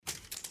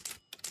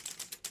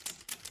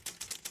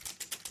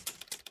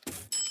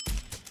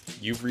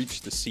You've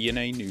reached the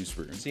CNA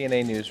Newsroom.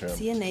 CNA Newsroom.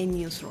 CNA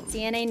Newsroom.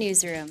 CNA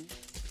Newsroom.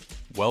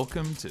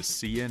 Welcome to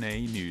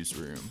CNA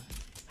Newsroom.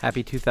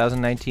 Happy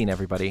 2019,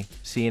 everybody.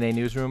 CNA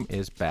Newsroom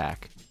is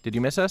back. Did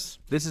you miss us?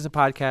 This is a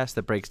podcast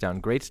that breaks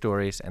down great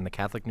stories and the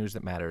Catholic news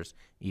that matters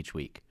each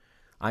week.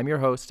 I'm your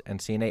host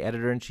and CNA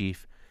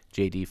Editor-in-Chief,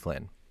 J.D.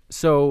 Flynn.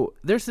 So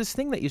there's this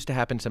thing that used to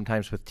happen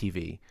sometimes with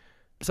TV.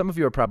 Some of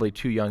you are probably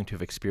too young to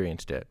have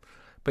experienced it,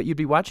 but you'd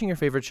be watching your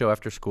favorite show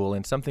after school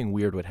and something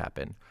weird would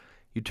happen.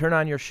 You'd turn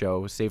on your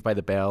show, Saved by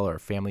the Bell or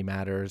Family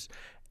Matters,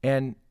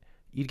 and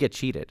you'd get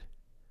cheated.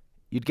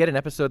 You'd get an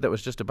episode that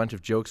was just a bunch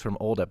of jokes from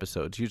old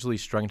episodes, usually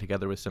strung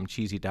together with some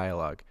cheesy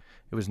dialogue.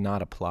 It was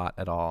not a plot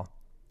at all.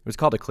 It was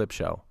called a clip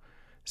show.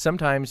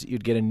 Sometimes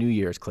you'd get a New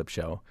Year's clip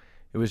show.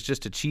 It was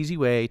just a cheesy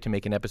way to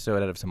make an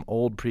episode out of some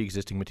old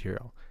pre-existing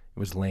material. It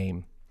was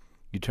lame.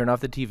 You'd turn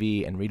off the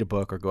TV and read a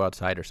book or go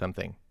outside or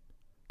something.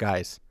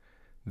 Guys,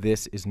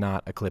 this is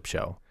not a clip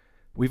show.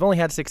 We've only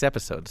had 6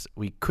 episodes.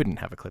 We couldn't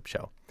have a clip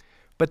show.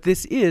 But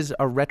this is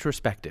a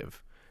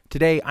retrospective.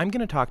 Today, I'm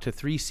going to talk to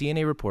 3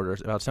 CNA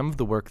reporters about some of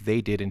the work they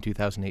did in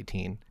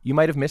 2018. You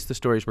might have missed the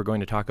stories we're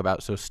going to talk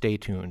about, so stay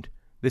tuned.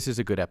 This is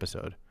a good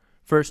episode.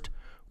 First,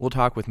 we'll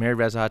talk with Mary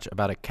Rezach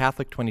about a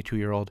Catholic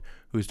 22-year-old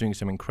who's doing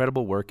some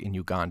incredible work in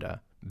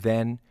Uganda.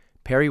 Then,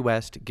 Perry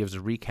West gives a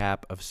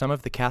recap of some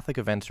of the Catholic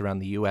events around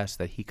the U.S.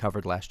 that he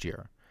covered last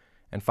year.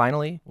 And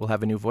finally, we'll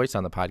have a new voice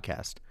on the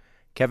podcast.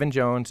 Kevin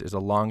Jones is a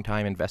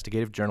longtime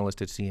investigative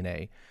journalist at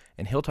CNA,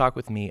 and he'll talk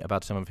with me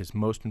about some of his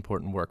most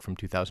important work from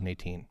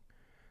 2018.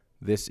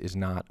 This is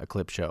not a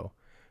clip show.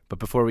 But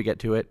before we get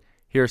to it,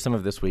 here are some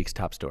of this week's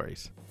top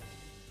stories.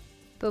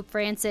 Pope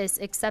Francis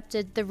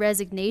accepted the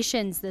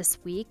resignations this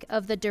week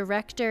of the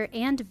director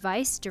and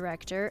vice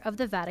director of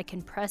the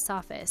Vatican Press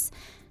Office.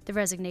 The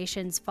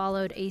resignations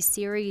followed a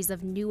series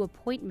of new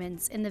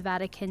appointments in the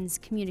Vatican's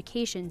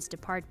communications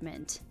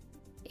department.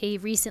 A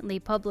recently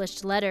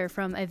published letter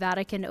from a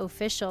Vatican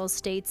official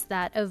states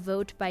that a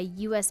vote by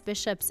U.S.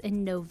 bishops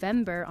in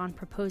November on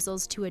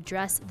proposals to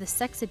address the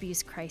sex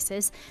abuse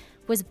crisis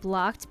was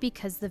blocked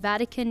because the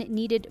Vatican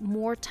needed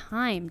more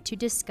time to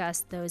discuss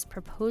those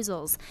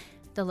proposals.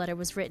 The letter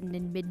was written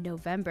in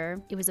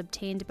mid-November. It was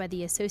obtained by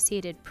the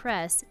Associated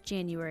Press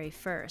January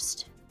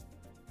 1st.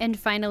 And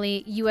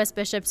finally, U.S.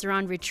 bishops are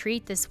on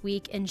retreat this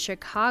week in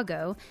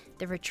Chicago.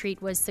 The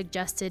retreat was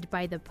suggested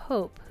by the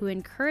Pope, who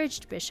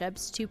encouraged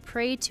bishops to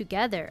pray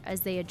together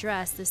as they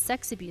address the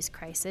sex abuse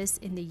crisis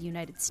in the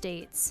United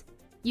States.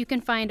 You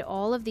can find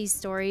all of these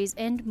stories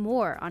and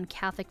more on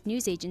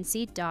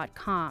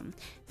CatholicNewsAgency.com.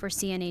 For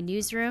CNA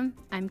Newsroom,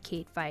 I'm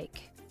Kate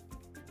Fike.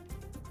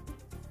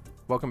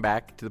 Welcome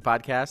back to the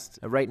podcast.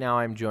 Right now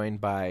I'm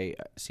joined by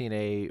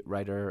CNA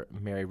writer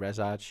Mary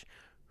Rezach,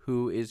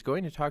 who is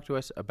going to talk to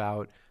us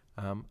about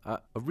a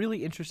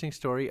really interesting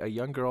story, a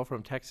young girl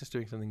from Texas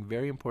doing something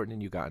very important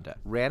in Uganda.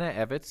 Rana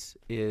Evitz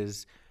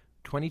is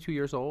 22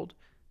 years old,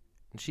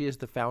 and she is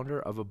the founder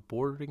of a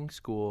boarding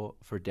school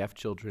for deaf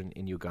children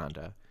in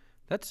Uganda.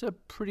 That's a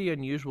pretty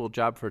unusual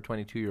job for a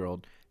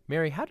 22-year-old.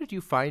 Mary, how did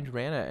you find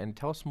Rana, and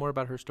tell us more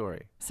about her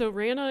story? So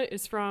Rana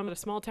is from a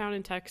small town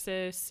in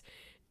Texas,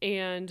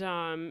 and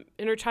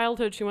in her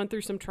childhood, she went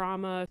through some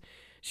trauma.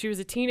 She was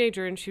a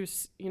teenager, and she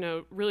was,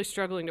 really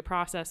struggling to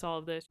process all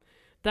of this.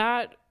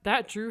 That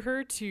drew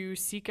her to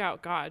seek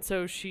out God.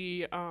 So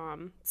she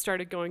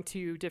started going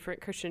to different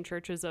Christian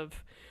churches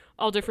of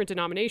all different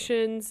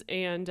denominations.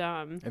 And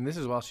this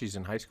is while she's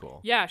in high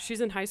school. Yeah,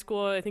 she's in high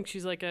school. I think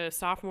she's like a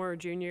sophomore or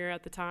junior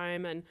at the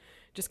time, and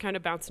just kind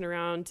of bouncing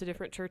around to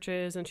different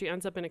churches. And she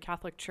ends up in a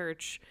Catholic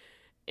church,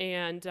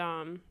 and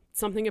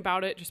something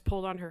about it just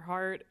pulled on her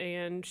heart,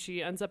 and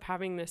she ends up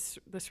having this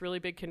really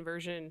big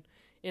conversion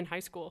in high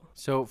school.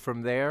 So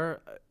from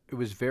there, it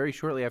was very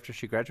shortly after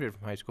she graduated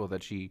from high school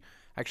that she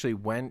actually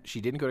she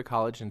didn't go to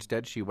college.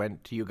 Instead, she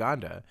went to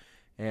Uganda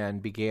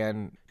and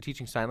began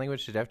teaching sign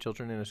language to deaf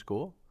children in a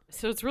school.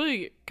 So it's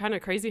really kind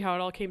of crazy how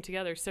it all came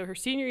together. So her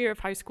senior year of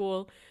high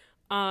school,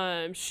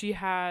 she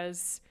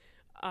has,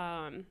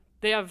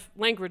 they have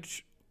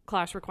language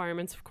class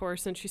requirements, of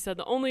course. And she said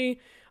the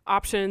only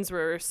options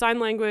were sign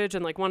language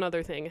and like one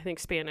other thing, I think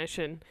Spanish.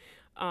 And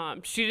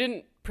she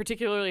didn't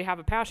particularly have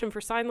a passion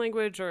for sign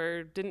language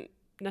or didn't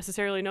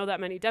necessarily know that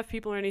many deaf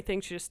people or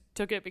anything. She just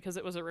took it because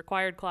it was a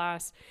required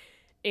class.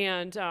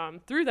 And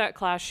through that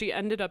class, she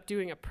ended up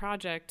doing a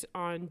project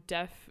on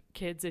deaf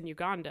kids in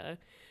Uganda.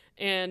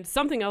 And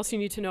something else you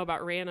need to know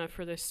about Rana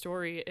for this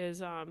story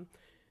is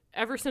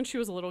ever since she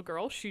was a little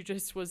girl, she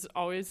just was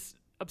always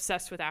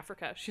obsessed with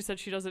Africa. She said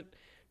she doesn't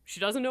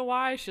know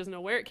why, she doesn't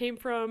know where it came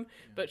from,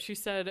 but she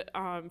said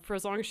for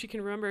as long as she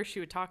can remember, she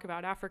would talk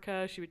about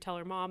Africa. She would tell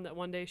her mom that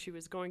one day she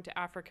was going to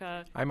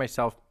Africa. I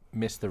myself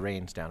miss the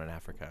rains down in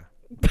Africa.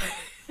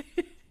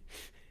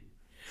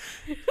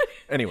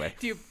 Anyway.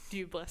 Do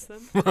you bless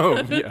them?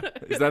 Oh, yeah.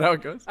 Is that how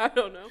it goes? I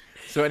don't know.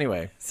 So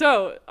anyway.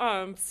 So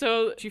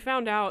she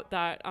found out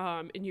that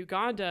in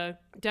Uganda,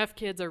 deaf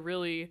kids are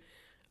really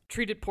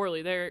treated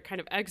poorly. They're kind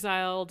of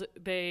exiled.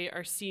 They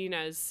are seen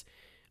as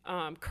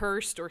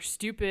cursed or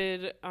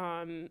stupid.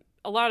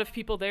 A lot of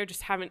people there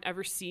just haven't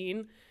ever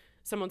seen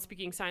someone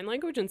speaking sign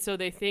language. And so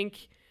they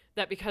think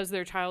that because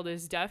their child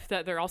is deaf,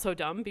 that they're also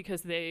dumb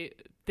because they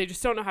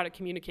just don't know how to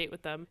communicate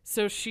with them.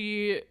 So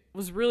she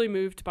was really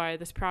moved by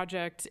this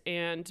project,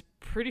 and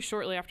pretty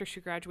shortly after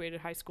she graduated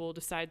high school,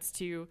 decides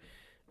to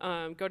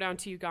go down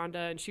to Uganda,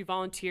 and she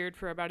volunteered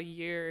for about a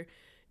year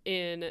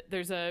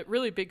there's a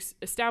really big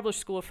established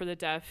school for the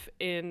deaf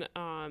in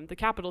the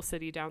capital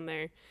city down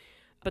there.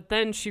 But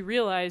then she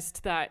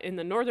realized that in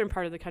the northern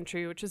part of the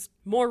country, which is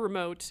more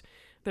remote,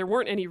 there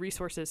weren't any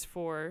resources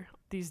for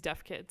these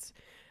deaf kids.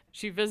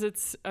 She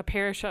visits a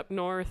parish up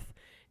north,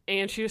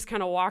 and she just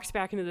kind of walks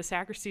back into the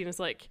sacristy and is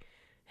like,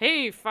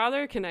 "Hey,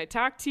 Father, can I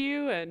talk to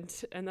you?"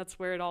 And that's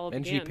where it all began.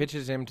 And she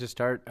pitches him to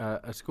start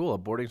a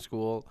boarding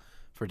school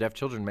for deaf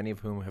children, many of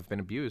whom have been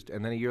abused.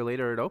 And then a year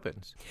later, it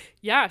opens.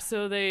 Yeah,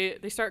 so they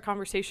start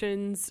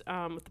conversations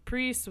with the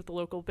priest, with the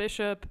local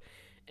bishop.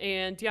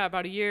 And yeah,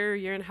 about a year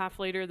and a half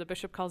later, the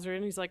bishop calls her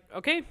in. He's like,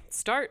 "Okay,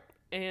 start."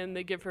 And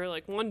they give her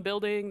like one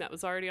building that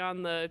was already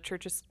on the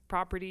church's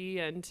property.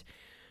 And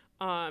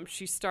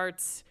she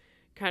starts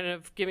kind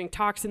of giving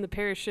talks in the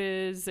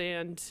parishes.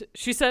 And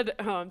she said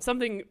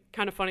something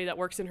kind of funny that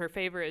works in her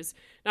favor is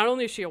not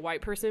only is she a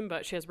white person,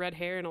 but she has red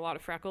hair and a lot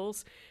of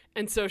freckles.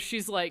 And so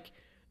she's like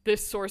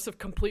this source of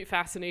complete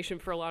fascination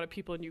for a lot of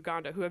people in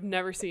Uganda who have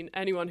never seen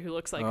anyone who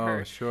looks like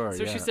her. Sure,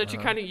 so she said she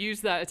kind of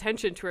used that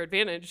attention to her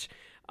advantage,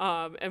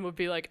 and would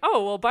be like,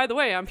 "Oh, well, by the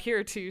way, I'm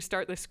here to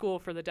start this school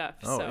for the deaf."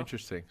 Oh, so,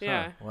 interesting.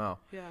 Yeah. Huh. Wow.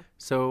 Yeah.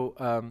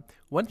 So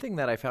one thing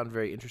that I found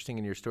very interesting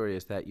in your story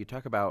is that you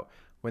talk about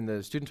when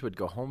the students would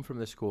go home from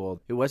the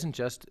school, it wasn't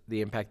just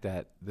the impact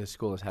that the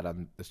school has had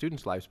on the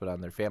students' lives, but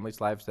on their families'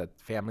 lives, that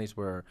families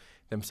were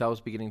themselves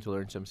beginning to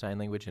learn some sign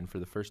language and for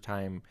the first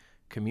time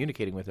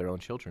communicating with their own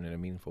children in a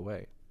meaningful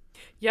way.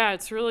 Yeah,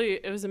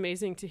 it was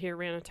amazing to hear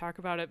Rana talk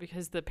about it,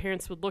 because the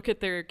parents would look at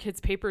their kids'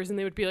 papers and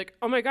they would be like,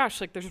 "Oh my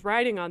gosh, like there's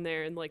writing on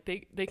there, and like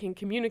they can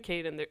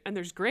communicate, and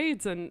there's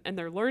grades, and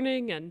they're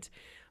learning." And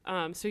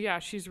so yeah,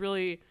 she's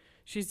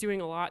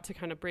doing a lot to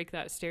kind of break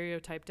that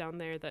stereotype down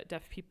there that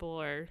deaf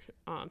people are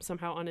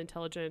somehow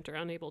unintelligent or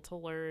unable to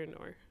learn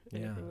or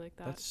anything like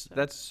that.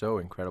 That's so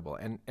incredible.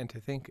 And to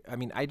think, I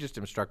mean, I just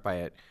am struck by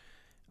it.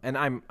 And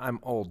I'm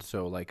old,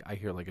 so like I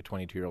hear like a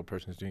 22-year-old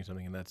person is doing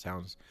something, and that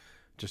sounds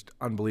just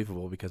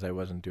unbelievable because I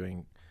wasn't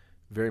doing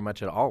very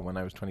much at all when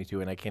I was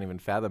 22, and I can't even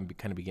fathom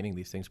kind of beginning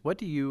these things. What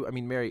do you? I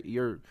mean, Mary,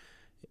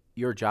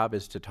 your job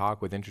is to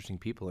talk with interesting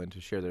people and to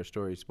share their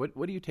stories. What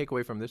do you take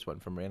away from this one,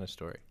 from Rana's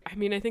story? I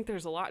mean, I think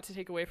there's a lot to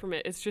take away from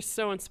it. It's just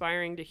so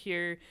inspiring to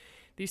hear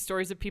these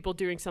stories of people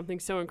doing something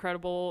so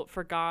incredible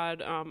for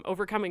God,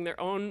 overcoming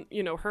their own,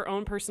 her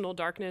own personal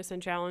darkness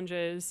and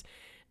challenges.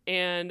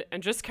 And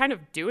just kind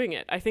of doing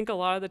it. I think a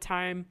lot of the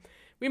time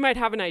we might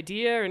have an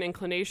idea or an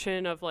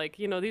inclination of like,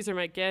 these are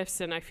my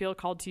gifts and I feel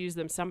called to use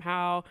them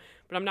somehow,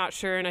 but I'm not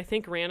sure. And I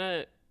think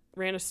Rana's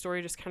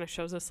story just kind of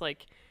shows us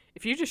like,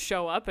 if you just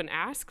show up and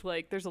ask,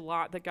 like there's a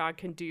lot that God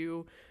can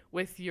do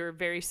with your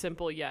very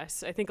simple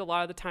yes. I think a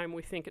lot of the time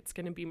we think it's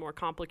going to be more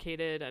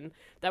complicated and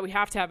that we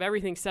have to have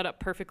everything set up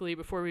perfectly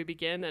before we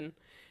begin.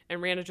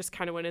 And Rana just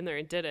kind of went in there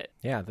and did it.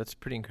 Yeah, that's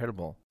pretty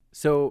incredible.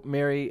 So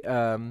Mary,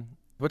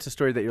 what's a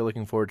story that you're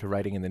looking forward to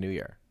writing in the new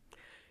year?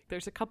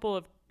 There's a couple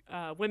of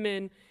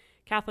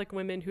Catholic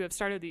women who have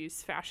started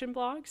these fashion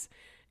blogs,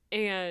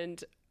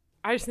 and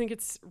I just think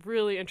it's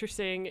really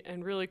interesting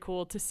and really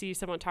cool to see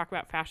someone talk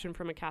about fashion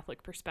from a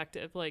Catholic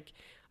perspective. Like,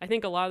 I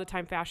think a lot of the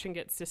time fashion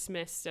gets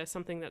dismissed as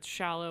something that's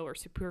shallow or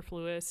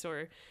superfluous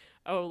or,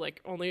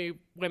 like only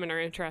women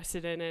are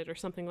interested in it or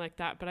something like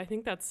that. But I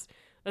think that's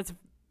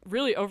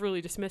really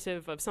overly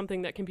dismissive of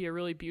something that can be a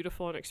really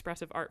beautiful and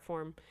expressive art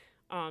form.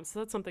 So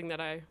that's something that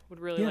I would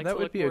really like to look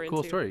more into. Yeah, that would be a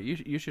cool story.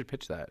 You should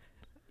pitch that.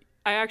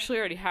 I actually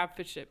already have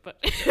pitched it, but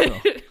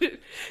it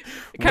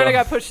kind of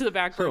got pushed to the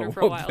back burner for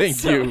a while.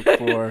 Thank you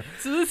for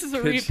So this is a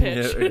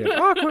repitch.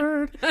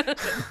 Awkward.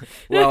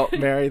 Well,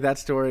 Mary, that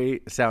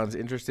story sounds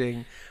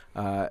interesting.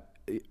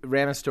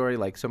 Rana's story,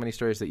 like so many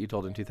stories that you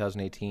told in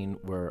 2018,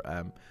 were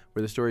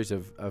the stories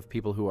of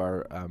people who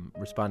are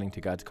responding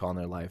to God's call in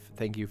their life.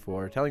 Thank you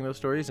for telling those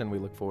stories, and we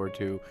look forward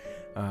to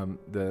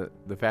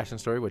the fashion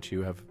story, which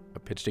you have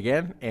pitched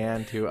again,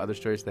 and to other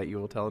stories that you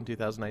will tell in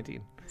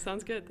 2019.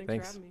 Sounds good. Thanks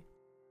for having me.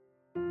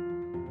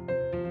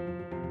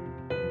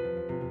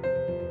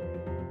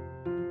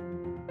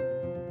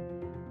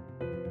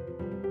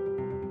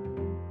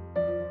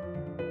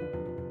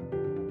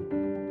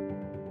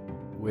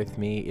 With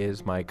me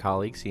is my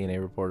colleague, CNA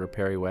reporter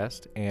Perry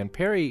West. And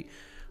Perry,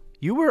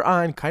 you were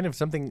on kind of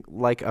something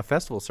like a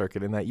festival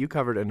circuit in that you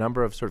covered a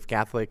number of sort of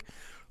Catholic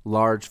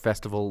large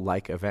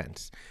festival-like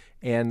events.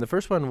 And the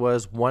first one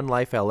was One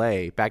Life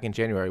LA back in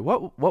January.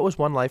 What was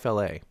One Life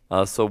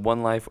LA? So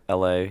One Life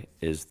LA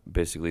is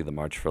basically the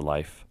March for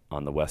Life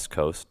on the West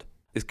Coast.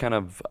 It kind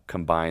of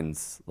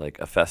combines like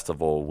a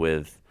festival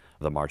with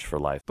the March for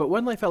Life. But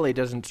One Life LA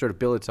doesn't sort of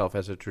bill itself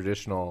as a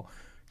traditional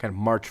kind of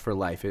March for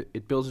Life.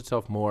 It bills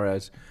itself more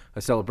as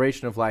a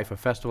celebration of life, a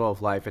festival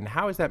of life. And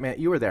how is that,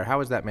 you were there, how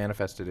is that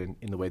manifested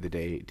in the way the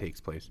day takes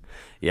place?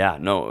 Yeah,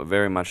 no,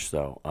 very much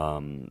so.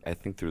 I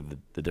think through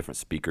the different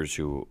speakers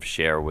who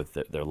share with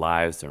their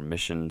lives, their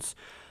missions.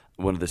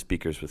 One of the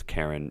speakers was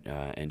Karen,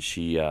 and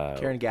she...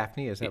 Karen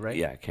Gaffney, is that right?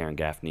 Yeah, Karen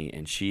Gaffney,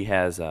 and she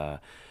has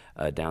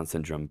Down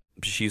syndrome.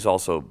 She's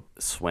also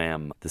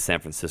swam the San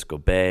Francisco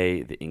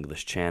Bay, the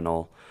English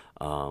Channel,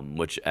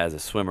 which as a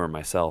swimmer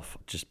myself,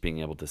 just being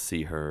able to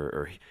see her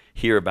or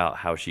hear about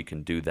how she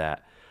can do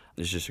that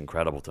is just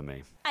incredible to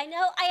me. I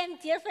know I am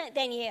different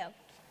than you.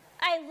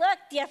 I look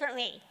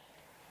differently.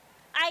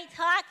 I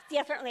talk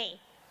differently.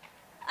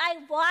 I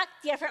walk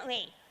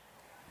differently.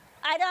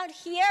 I don't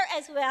hear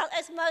as well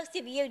as most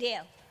of you do.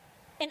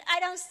 And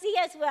I don't see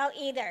as well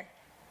either.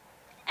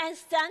 And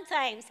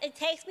sometimes it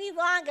takes me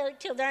longer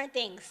to learn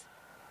things.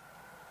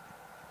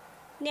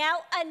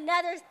 Now,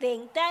 another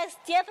thing that is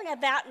different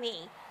about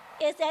me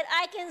is that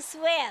I can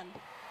swim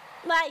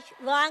much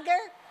longer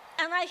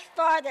and much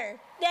farther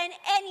than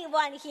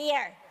anyone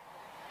here.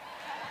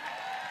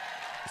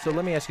 So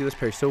let me ask you this,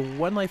 Perry. So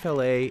One Life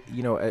LA,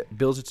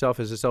 bills itself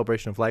as a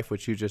celebration of life,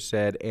 which you just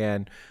said,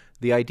 and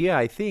the idea,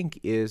 I think,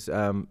 is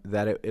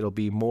that it'll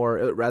be more,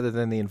 rather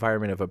than the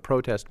environment of a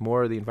protest,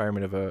 more the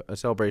environment of a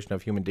celebration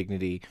of human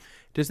dignity.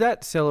 Does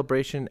that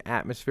celebration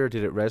atmosphere,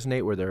 did it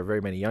resonate? Were there very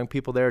many young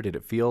people there? Did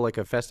it feel like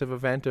a festive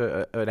event,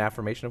 an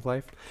affirmation of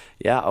life?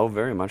 Yeah,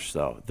 very much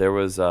so. There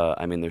was,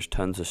 there's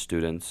tons of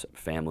students,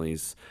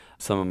 families.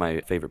 Some of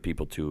my favorite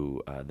people,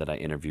 too, that I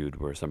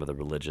interviewed were some of the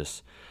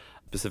religious.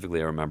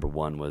 Specifically, I remember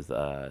one was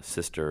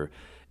Sister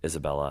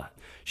Isabella.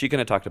 She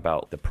kind of talked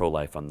about the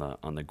pro-life on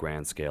the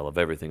grand scale of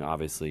everything,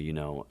 obviously,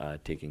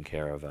 taking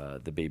care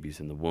of the babies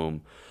in the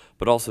womb,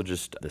 but also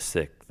just the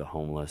sick, the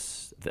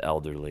homeless, the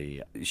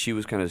elderly. She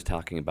was kind of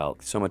talking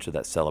about so much of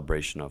that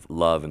celebration of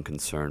love and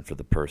concern for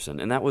the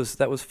person, and that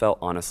was felt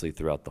honestly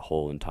throughout the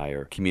whole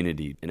entire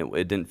community, and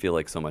it didn't feel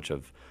like so much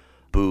of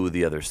boo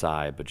the other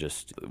side, but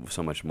just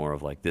so much more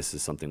of like, this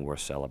is something worth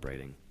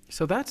celebrating.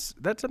 So that's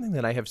something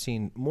that I have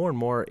seen more and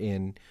more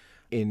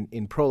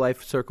in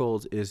pro-life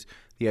circles, is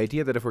the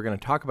idea that if we're going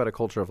to talk about a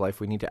culture of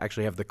life, we need to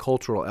actually have the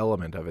cultural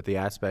element of it, the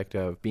aspect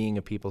of being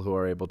a people who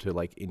are able to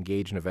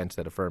engage in events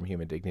that affirm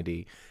human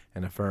dignity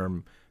and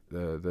affirm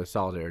the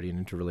solidarity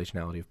and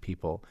interrelationality of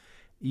people.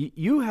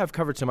 You have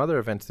covered some other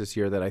events this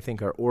year that I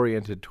think are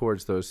oriented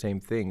towards those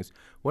same things.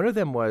 One of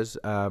them was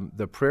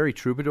the Prairie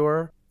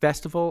Troubadour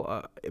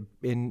Festival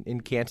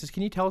in Kansas.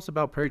 Can you tell us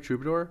about Prairie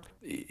Troubadour?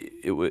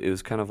 It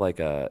was kind of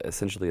like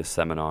essentially a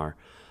seminar.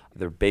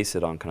 They're based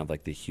it on kind of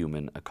like the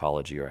human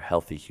ecology or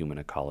healthy human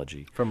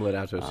ecology. From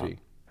Laudato Si.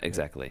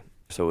 Exactly.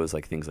 So it was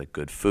like things like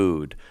good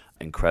food,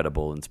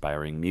 incredible,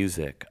 inspiring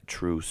music,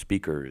 true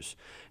speakers.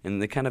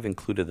 And they kind of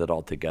included that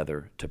all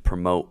together to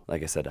promote,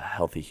 like I said, a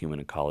healthy human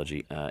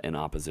ecology in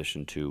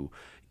opposition to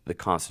the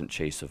constant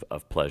chase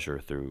of pleasure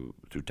through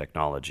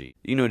technology.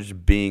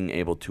 Just being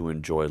able to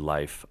enjoy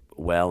life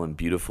well and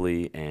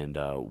beautifully and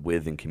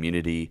with in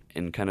community,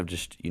 and kind of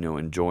just,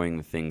 enjoying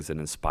the things that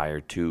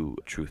inspire to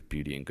truth,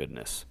 beauty, and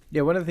goodness.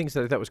 Yeah, one of the things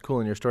that I thought was cool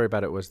in your story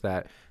about it was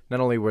that not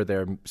only were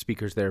there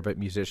speakers there, but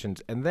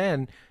musicians. And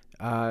then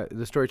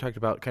the story talked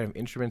about kind of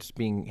instruments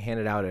being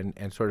handed out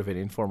and sort of an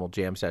informal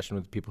jam session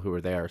with the people who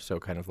were there. So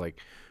kind of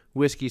like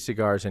whiskey,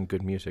 cigars, and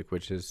good music,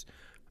 which is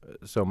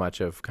so much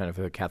of kind of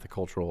the Catholic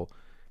cultural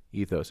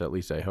ethos, at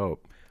least I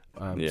hope.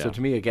 So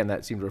to me, again,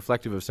 that seemed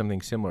reflective of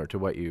something similar to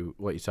what you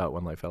saw at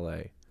One Life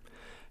LA.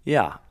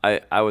 Yeah,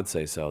 I would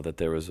say so, that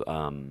there was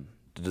the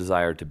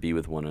desire to be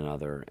with one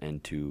another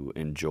and to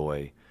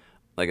enjoy.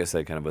 Like I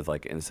said, kind of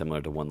and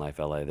similar to One Life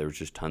LA, there was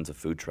just tons of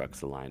food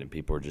trucks aligned, and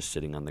people were just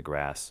sitting on the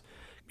grass,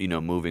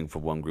 moving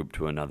from one group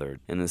to another.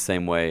 In the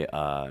same way,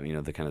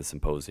 the kind of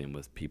symposium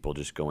with people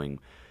just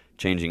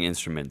changing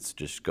instruments,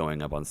 just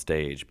going up on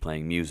stage,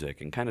 playing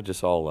music, and kind of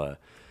just all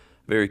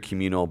very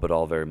communal, but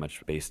all very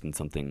much based in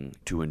something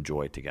to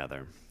enjoy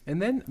together.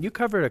 And then you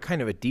covered a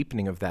kind of a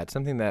deepening of that,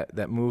 something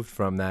that moved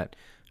from that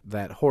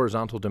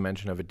horizontal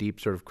dimension of a deep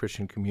sort of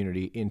Christian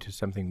community into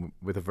something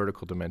with a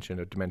vertical dimension,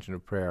 a dimension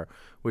of prayer,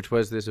 which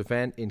was this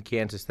event in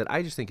Kansas that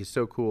I just think is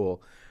so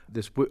cool,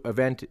 this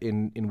event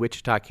in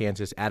Wichita,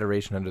 Kansas,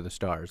 Adoration Under the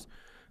Stars.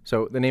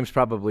 So the name's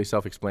probably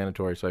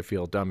self-explanatory, so I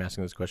feel dumb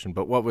asking this question,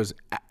 but what was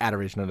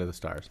Adoration Under the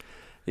Stars?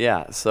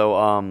 Yeah,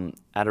 so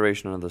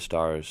Adoration Under the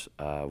Stars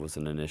was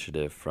an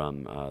initiative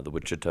from the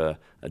Wichita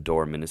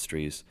Adore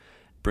Ministries,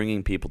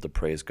 bringing people to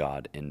praise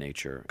God in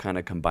nature, kind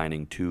of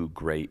combining two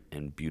great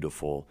and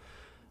beautiful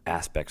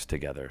aspects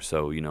together.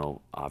 So,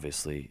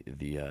 obviously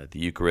the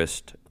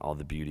Eucharist, all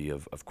the beauty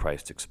of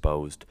Christ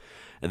exposed,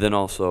 and then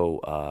also,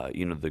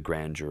 the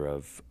grandeur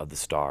of the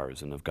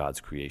stars and of God's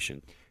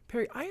creation.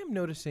 Perry, I am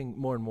noticing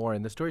more and more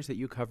in the stories that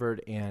you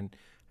covered and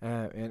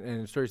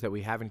stories that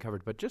we haven't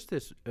covered, but just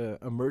this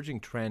emerging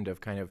trend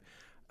of kind of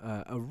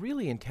a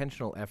really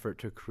intentional effort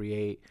to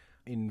create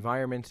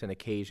environments and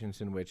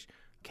occasions in which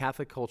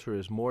Catholic culture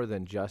is more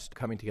than just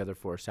coming together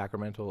for a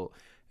sacramental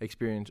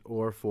experience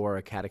or for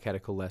a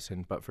catechetical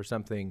lesson, but for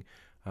something,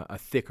 a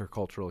thicker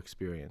cultural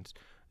experience.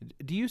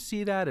 Do you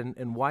see that,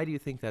 and why do you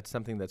think that's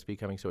something that's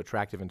becoming so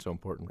attractive and so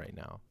important right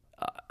now?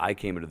 I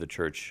came into the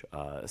church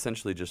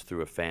essentially just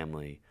through a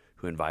family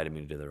who invited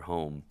me to their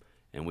home,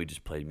 and we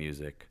just played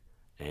music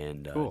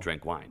and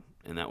drank wine,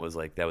 and that was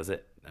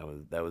it.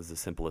 That was the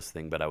simplest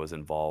thing, but I was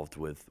involved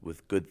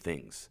with good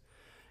things.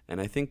 And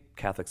I think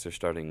Catholics are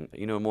starting,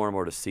 more and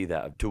more to see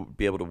that, to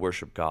be able to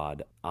worship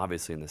God,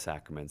 obviously in the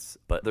sacraments,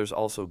 but there's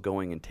also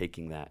going and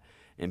taking that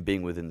and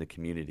being within the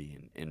community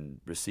and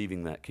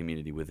receiving that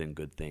community within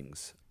good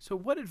things. So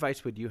what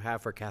advice would you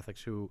have for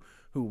Catholics who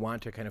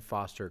want to kind of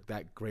foster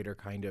that greater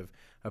kind of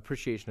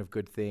appreciation of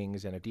good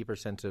things and a deeper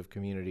sense of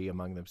community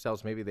among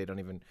themselves? Maybe they don't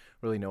even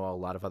really know a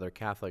lot of other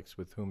Catholics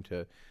with whom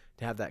to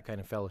have that kind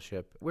of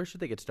fellowship. Where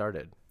should they get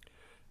started?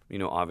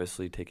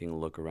 Obviously taking a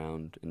look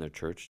around in their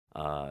church,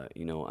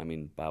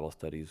 Bible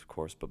studies, of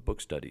course, but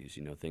book studies,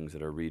 things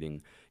that are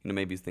reading,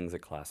 maybe things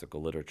like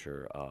classical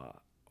literature,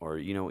 or,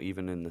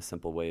 even in the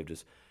simple way of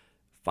just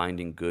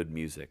finding good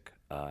music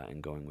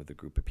and going with a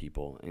group of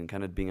people and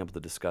kind of being able to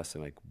discuss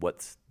and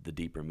what's the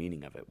deeper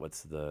meaning of it?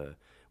 What's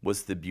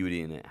the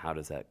beauty in it? How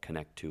does that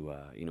connect to,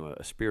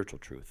 a spiritual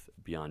truth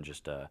beyond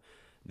just the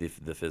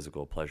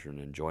physical pleasure and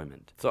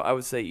enjoyment? So I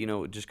would say,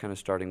 just kind of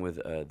starting with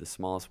the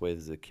smallest way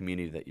is the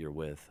community that you're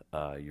with,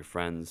 your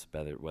friends,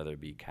 whether it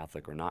be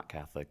Catholic or not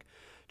Catholic,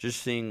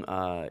 just seeing,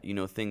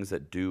 things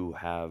that do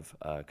have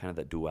kind of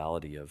that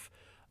duality of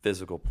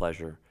physical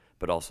pleasure,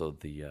 but also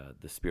the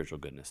spiritual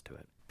goodness to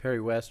it. Perry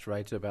West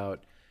writes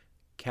about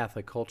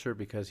Catholic culture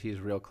because he's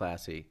real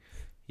classy.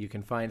 You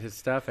can find his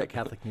stuff at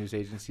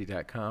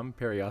CatholicNewsAgency.com.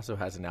 Perry also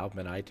has an album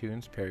at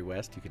iTunes, Perry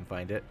West. You can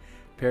find it.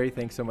 Perry,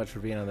 thanks so much for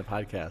being on the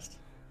podcast.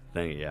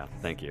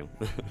 Thank you.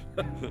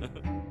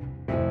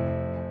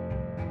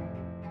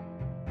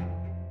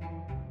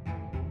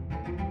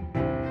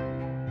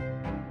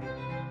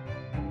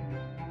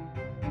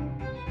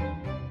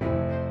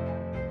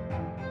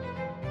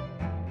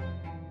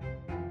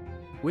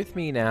 With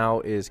me now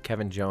is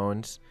Kevin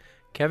Jones.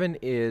 Kevin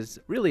is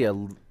really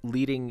a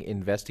leading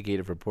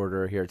investigative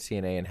reporter here at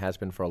CNA and has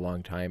been for a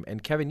long time.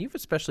 And Kevin, you've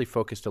especially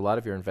focused a lot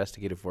of your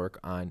investigative work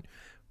on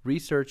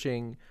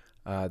researching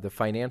the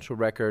financial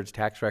records,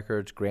 tax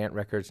records, grant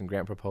records, and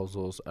grant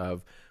proposals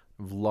of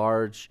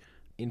large,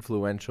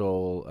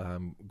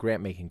 influential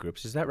grant-making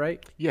groups. Is that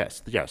right?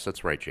 Yes,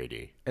 that's right,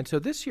 JD. And so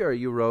this year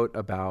you wrote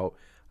about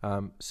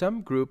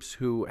some groups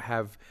who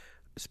have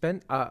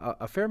spent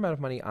a fair amount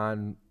of money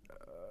on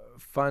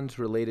funds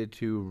related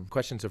to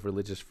questions of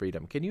religious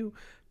freedom. Can you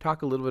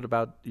talk a little bit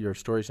about your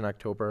stories in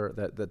October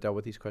that dealt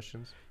with these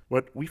questions?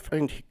 What we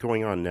find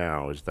going on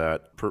now is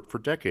that for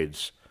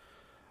decades,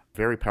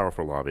 very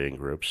powerful lobbying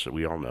groups that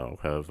we all know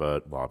have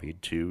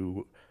lobbied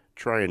to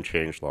try and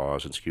change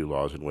laws and skew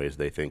laws in ways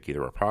they think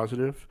either are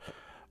positive,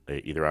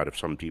 either out of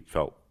some deep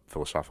felt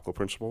philosophical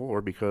principle,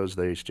 or because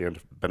they stand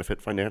to benefit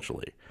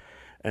financially.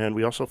 And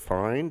we also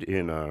find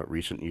in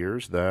recent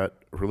years that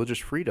religious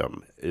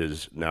freedom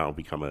is now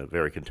become a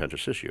very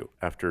contentious issue.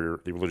 After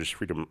the Religious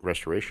Freedom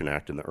Restoration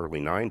Act in the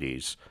early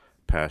 90s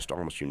passed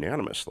almost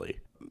unanimously,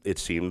 it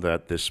seemed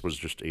that this was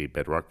just a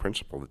bedrock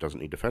principle that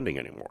doesn't need defending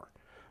anymore.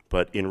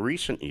 But in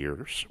recent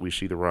years, we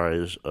see the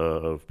rise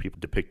of people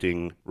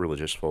depicting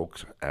religious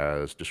folks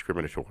as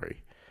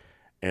discriminatory.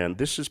 And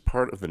this is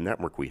part of the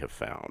network we have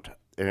found.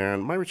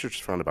 And my research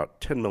has found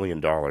about $10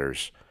 million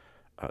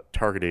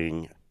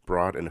targeting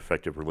broad and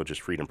effective religious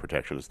freedom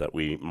protections that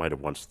we might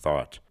have once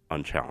thought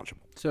unchallengeable.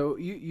 So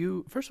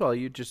you first of all,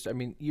 you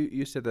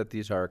said that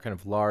these are kind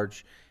of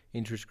large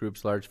interest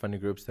groups, large funding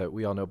groups that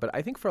we all know. But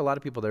I think for a lot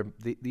of people,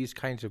 these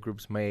kinds of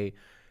groups may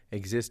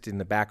exist in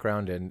the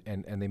background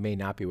and they may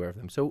not be aware of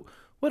them. So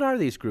what are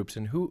these groups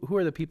and who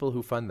are the people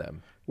who fund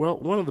them? Well,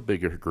 one of the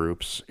bigger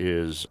groups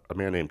is a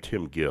man named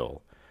Tim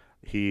Gill.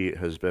 He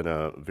has been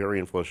a very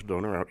influential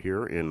donor out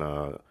here in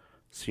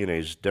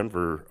CNA's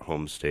Denver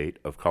home state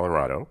of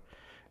Colorado.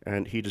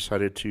 And he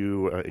decided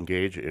to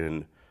engage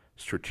in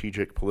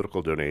strategic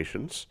political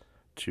donations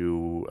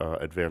to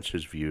advance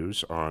his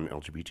views on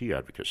LGBT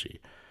advocacy.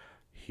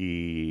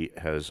 He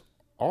has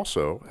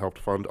also helped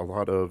fund a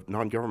lot of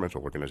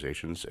non-governmental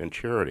organizations and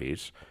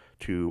charities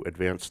to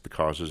advance the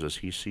causes as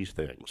he sees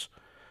things.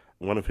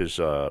 One of his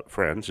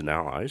friends and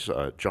allies,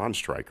 John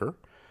Stryker,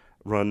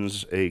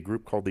 runs a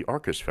group called the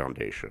Arcus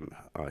Foundation.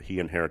 He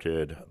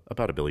inherited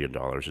about $1 billion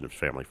in his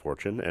family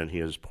fortune, and he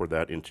has poured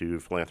that into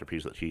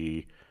philanthropies that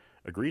he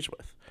agrees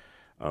with,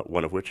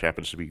 one of which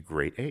happens to be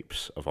Great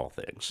Apes, of all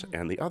things.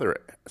 And the other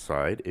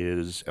side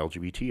is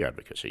LGBT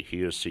advocacy.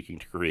 He is seeking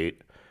to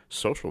create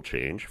social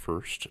change,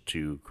 first,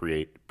 to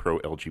create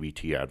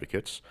pro-LGBT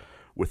advocates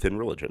within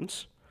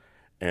religions,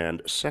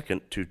 and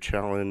second, to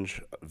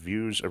challenge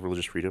views of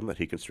religious freedom that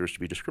he considers to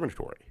be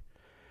discriminatory.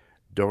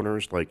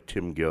 Donors like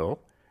Tim Gill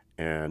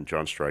and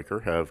John Stryker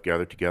have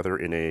gathered together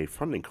in a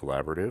funding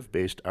collaborative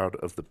based out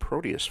of the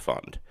Proteus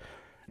Fund.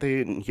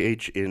 They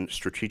engage in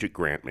strategic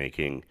grant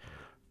making.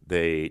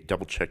 They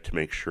double check to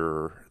make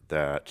sure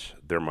that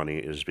their money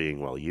is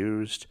being well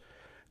used.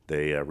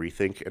 They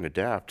rethink and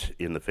adapt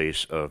in the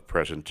face of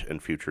present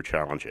and future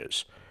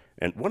challenges.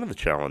 And one of the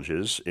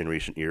challenges in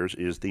recent years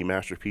is the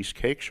Masterpiece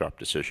Cake Shop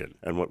decision.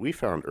 And what we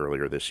found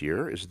earlier this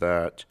year is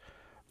that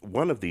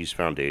one of these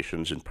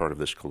foundations and part of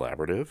this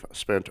collaborative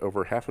spent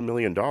over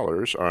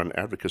 $500,000 on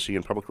advocacy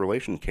and public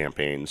relations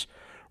campaigns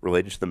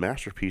related to the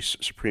Masterpiece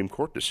Supreme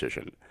Court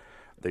decision.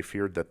 They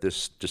feared that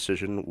this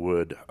decision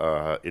would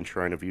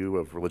enshrine a view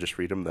of religious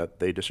freedom that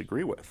they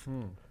disagree with.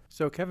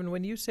 So, Kevin,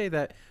 when you say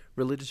that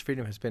religious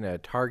freedom has been a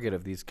target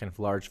of these kind of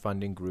large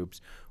funding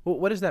groups,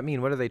 what does that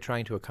mean? What are they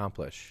trying to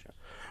accomplish?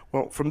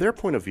 Well, from their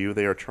point of view,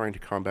 they are trying to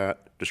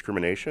combat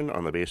discrimination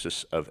on the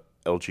basis of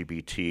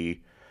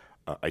LGBT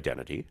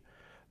identity.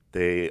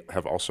 They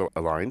have also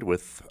aligned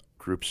with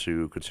groups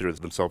who consider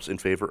themselves in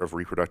favor of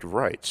reproductive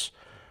rights,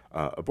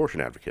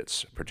 abortion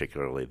advocates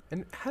particularly.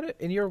 And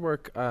in your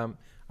work,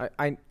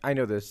 I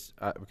know this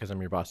because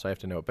I'm your boss, so I have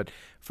to know it, but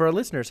for our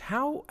listeners,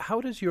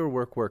 how does your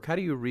work work? How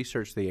do you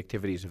research the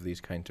activities of these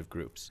kinds of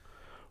groups?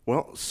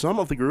 Well, some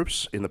of the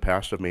groups in the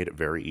past have made it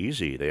very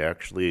easy. They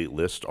actually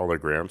list all their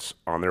grants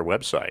on their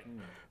website.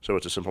 So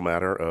it's a simple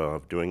matter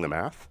of doing the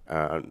math,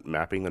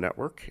 mapping the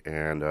network,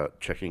 and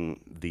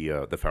checking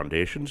the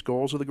foundation's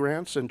goals of the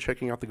grants and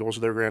checking out the goals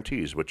of their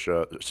grantees, which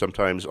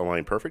sometimes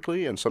align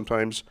perfectly and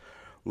sometimes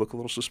look a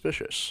little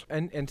suspicious.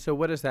 And so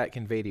what does that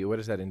convey to you? What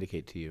does that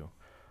indicate to you?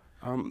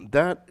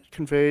 That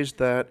conveys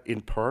that, in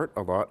part,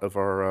 a lot of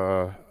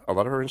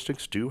our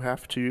instincts do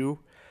have to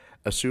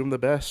assume the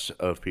best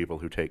of people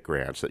who take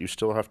grants, that you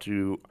still have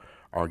to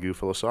argue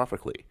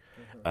philosophically.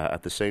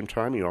 At the same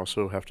time, you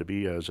also have to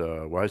be as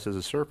wise as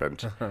a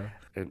serpent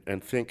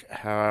and think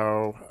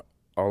how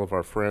all of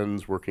our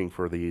friends working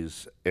for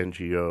these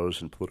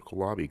NGOs and political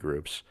lobby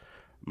groups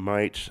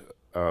might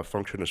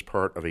function as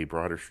part of a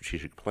broader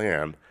strategic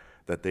plan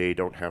that they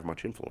don't have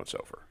much influence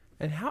over.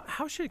 And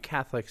how should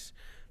Catholics...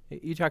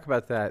 You talk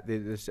about that,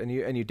 and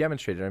you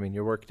demonstrate it. I mean,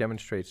 your work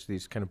demonstrates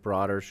these kind of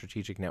broader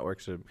strategic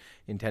networks of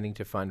intending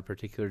to fund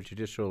particular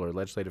judicial or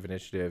legislative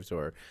initiatives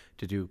or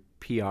to do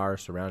PR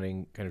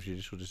surrounding kind of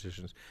judicial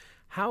decisions.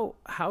 How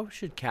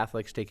should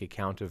Catholics take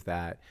account of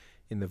that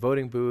in the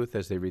voting booth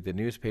as they read the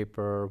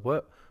newspaper?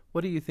 What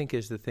do you think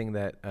is the thing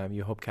that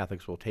you hope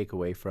Catholics will take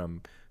away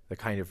from the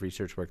kind of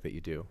research work that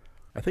you do?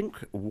 I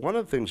think one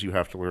of the things you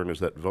have to learn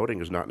is that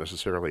voting is not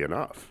necessarily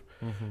enough.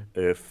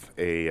 If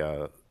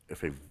a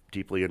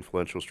deeply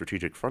influential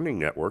strategic funding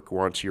network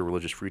wants your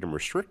religious freedom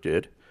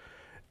restricted,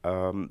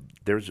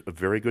 there's a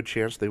very good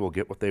chance they will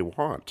get what they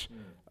want.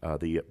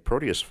 The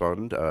Proteus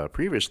Fund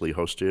previously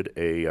hosted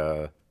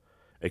a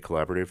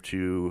collaborative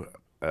to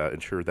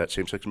ensure that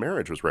same-sex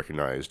marriage was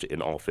recognized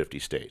in all 50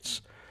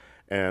 states.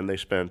 And they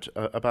spent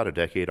about a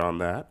decade on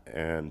that,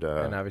 and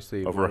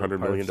obviously over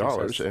 $100 million.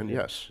 Success, and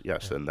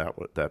yes, and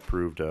that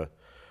proved a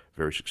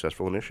very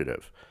successful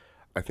initiative.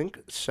 I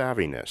think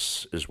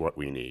savviness is what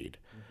we need.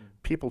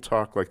 People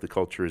talk like the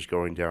culture is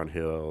going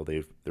downhill.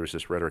 There's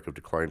this rhetoric of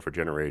decline for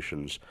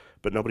generations,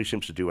 but nobody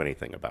seems to do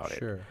anything about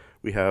it.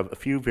 We have a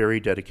few very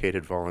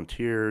dedicated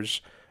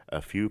volunteers,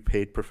 a few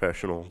paid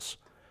professionals,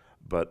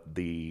 but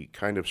the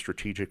kind of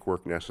strategic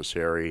work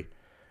necessary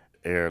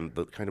and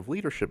the kind of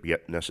leadership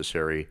yet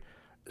necessary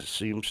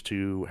seems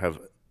to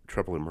have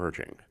trouble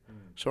emerging.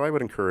 So I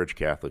would encourage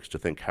Catholics to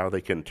think how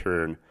they can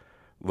turn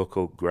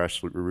local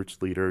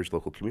grassroots leaders,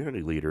 local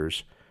community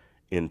leaders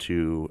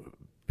into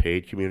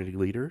paid community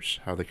leaders,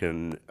 how they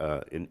can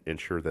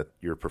ensure that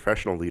your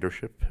professional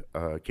leadership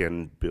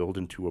can build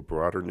into a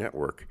broader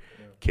network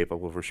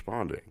capable of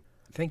responding.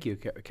 Thank you,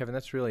 Kevin.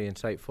 That's really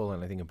insightful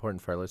and I think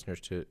important for our listeners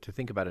to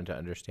think about and to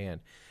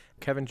understand.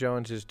 Kevin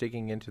Jones is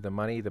digging into the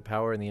money, the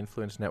power, and the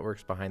influence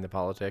networks behind the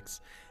politics,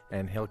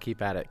 and he'll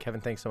keep at it.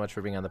 Kevin, thanks so much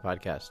for being on the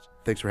podcast.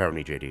 Thanks for having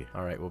me, JD.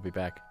 All right, we'll be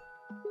back.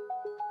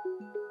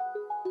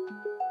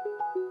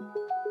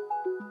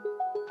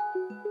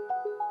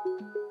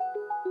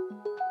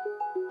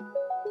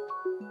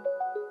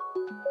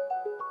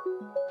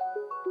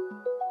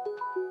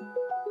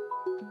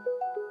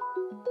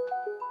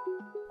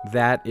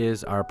 That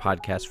is our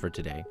podcast for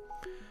today.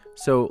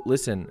 So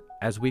listen,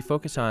 as we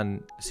focus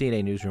on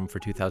CNA Newsroom for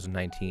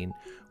 2019,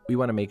 we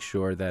want to make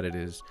sure that it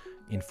is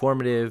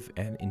informative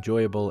and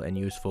enjoyable and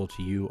useful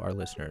to you, our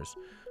listeners.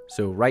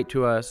 So write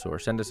to us or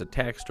send us a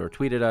text or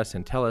tweet at us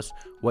and tell us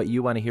what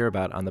you want to hear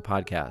about on the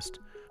podcast.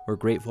 We're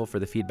grateful for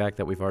the feedback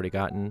that we've already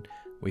gotten.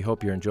 We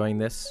hope you're enjoying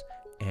this,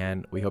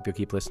 and we hope you'll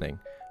keep listening.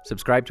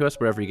 Subscribe to us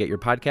wherever you get your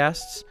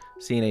podcasts.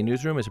 CNA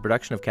Newsroom is a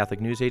production of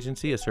Catholic News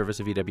Agency, a service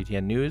of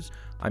EWTN News.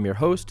 I'm your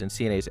host and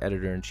CNA's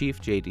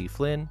editor-in-chief, J.D.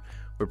 Flynn.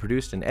 We're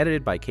produced and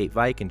edited by Kate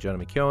Vike and Jonah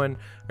McKeown.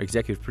 Our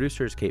executive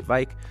producer is Kate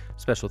Vike.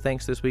 Special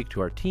thanks this week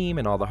to our team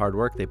and all the hard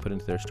work they put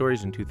into their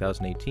stories in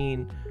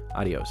 2018.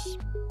 Adios.